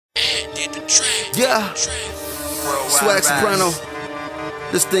Yeah, Swag Soprano.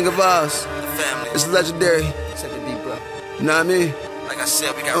 This thing of ours, it's legendary. You know what I mean? Like I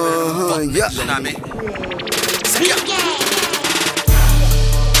said, we got rid of yeah. You know what I mean?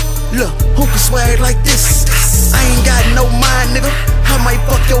 Look, who can swag like this? I ain't got no mind, nigga. I might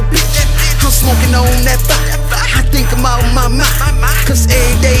fuck your bitch. I'm smoking on that thought. I think I'm out my mind. Cause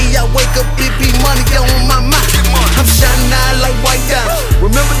every day I wake up, it be money on my mind. I'm shining out like white diamonds.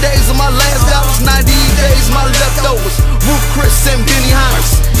 Remember days of my last dollars, 90 days my leftovers. Roof Chris and Benny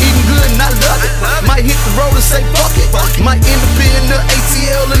Hines. Eating good and I love it. Might hit the road and say fuck it. Might end up in the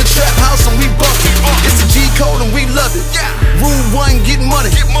ATL in the trap house and we buck it. It's the G code and we love it. Rule 1, get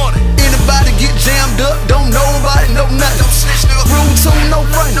money. Anybody get jammed up, don't know about it, know nothing. Rule 2, no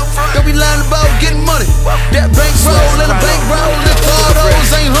front. Don't be lying about getting money. That bankroll and a bankroll, if all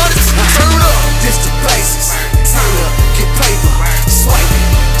those ain't hundreds, turn up. This the basis. Turn up, get paper, swipe it,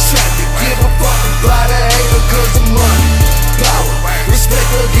 trap it, give a fuck about a hater cause of money. Power,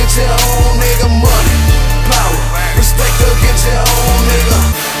 respect or get your own nigga money. Power, respect or get your own nigga.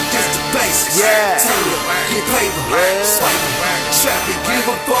 This the basis. Turn up, get paper, swipe it, trap it,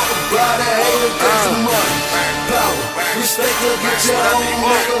 give a fuck about a hater cause of money. Power, respect or get your own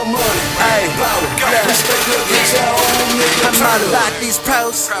nigga money. Power, respect or get your own nigga. I'm out about these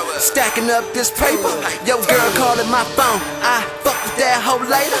pros, stacking up this paper. Yo girl calling my phone, I fuck with that hoe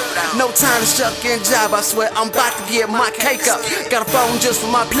later. No time to shuck and jive, I swear I'm about to get my cake up. Got a phone just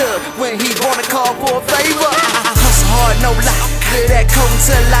for my plug, when he wanna call for a favor. I hustle hard, no lie, clear that code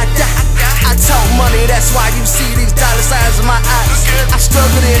until I die. I talk money, that's why you see these dollar signs in my eyes. I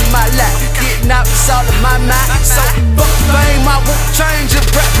struggled in my life, getting out is all in my mind. So fuck fame, I won't change it.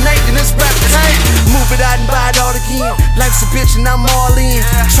 Rap naked, this rap tank. Move it out and buy it all again. Life's a bitch and I'm all in.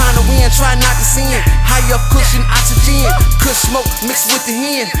 Trying to win, try not to sin. High up cushion, oxygen. Kush smoke mixed with the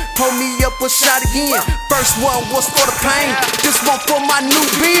hen. Pull me up a shot again. First one was for the pain, this one for my new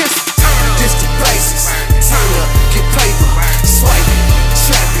biz. This the basis. Turn up, get paper, swipe it,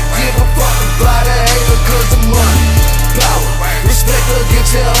 trap it, give a fuck about a hater cause of money. Power, respect or get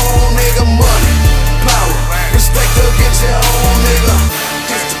your own nigga money. Power, respect or get your own nigga.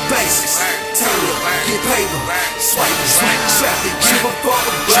 This the basis. Turn up, get paper, swipe it, trap it, give a fuck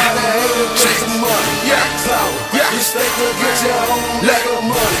about a hater cause of money. Power, respect or get your own nigga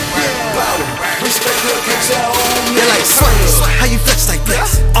money. Power, respect or get your own nigga. They're like, Swag, how you flex like that?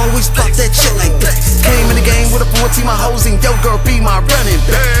 Always pop that shit like that. Came in the game with a 4 team of hoes and yo girl be my running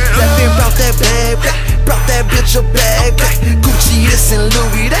back. Left in brought that bag back, brought that bitch a bag back. Gucci this and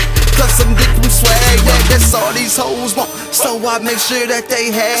Louis that, plus some dick from Swag that. That's all these hoes want, so I make sure that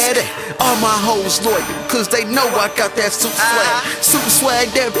they had it. All my hoes loyal, cause they know I got that super swag. Super swag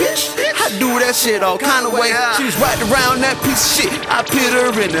that bitch, I do that shit all kind of way. She was right around that piece of shit, I put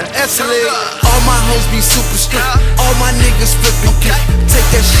her in the SLA. All my hoes be super strict, all my niggas flippin' cake. Take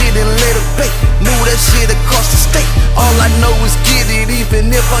that shit and let it bake, move that shit across the state. All I know is get it,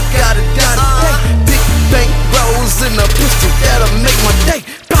 even if I gotta die today. Big bank rolls in a pistol, that'll make my day.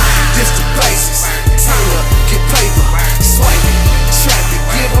 This the basis. Turn up, get paper, swipe it, trap it,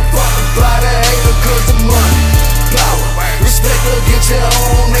 give a fuck about a hater cause of money. Power, respect or get your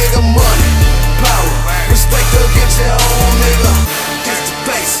own nigga money. Power, respect or get your own nigga. This the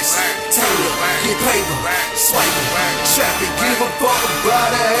basis. Turn up, get paper, swipe it, trap it, give a fuck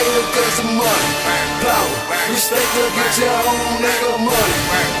about a hater cause of money. Power, respect or get your own nigga money.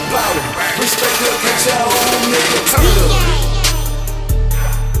 Power, respect or get your own nigga.